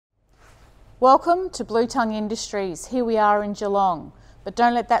Welcome to Blue Tongue Industries. Here we are in Geelong, but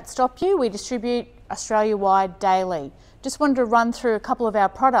don't let that stop you. We distribute Australia-wide daily. Just wanted to run through a couple of our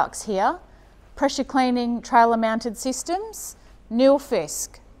products here. Pressure cleaning trailer mounted systems,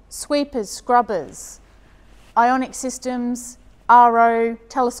 Nilfisk, sweepers, scrubbers, Ionic systems, RO,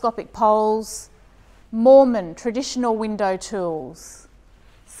 telescopic poles, Moerman, traditional window tools,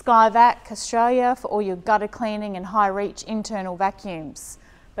 Skyvac Australia for all your gutter cleaning and high reach internal vacuums.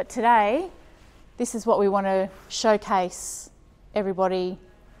 But today, this is what we want to showcase everybody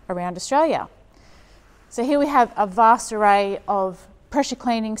around Australia. So here we have a vast array of pressure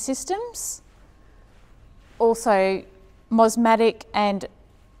cleaning systems, also Mosmatic and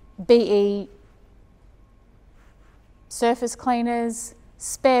BE surface cleaners,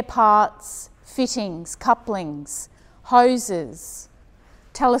 spare parts, fittings, couplings, hoses,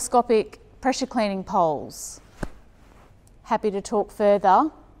 telescopic pressure cleaning poles. Happy to talk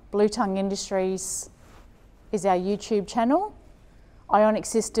further. Blue Tongue Industries is our YouTube channel.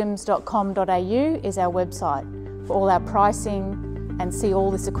 Ionicsystems.com.au is our website for all our pricing and see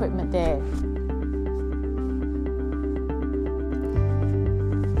all this equipment there.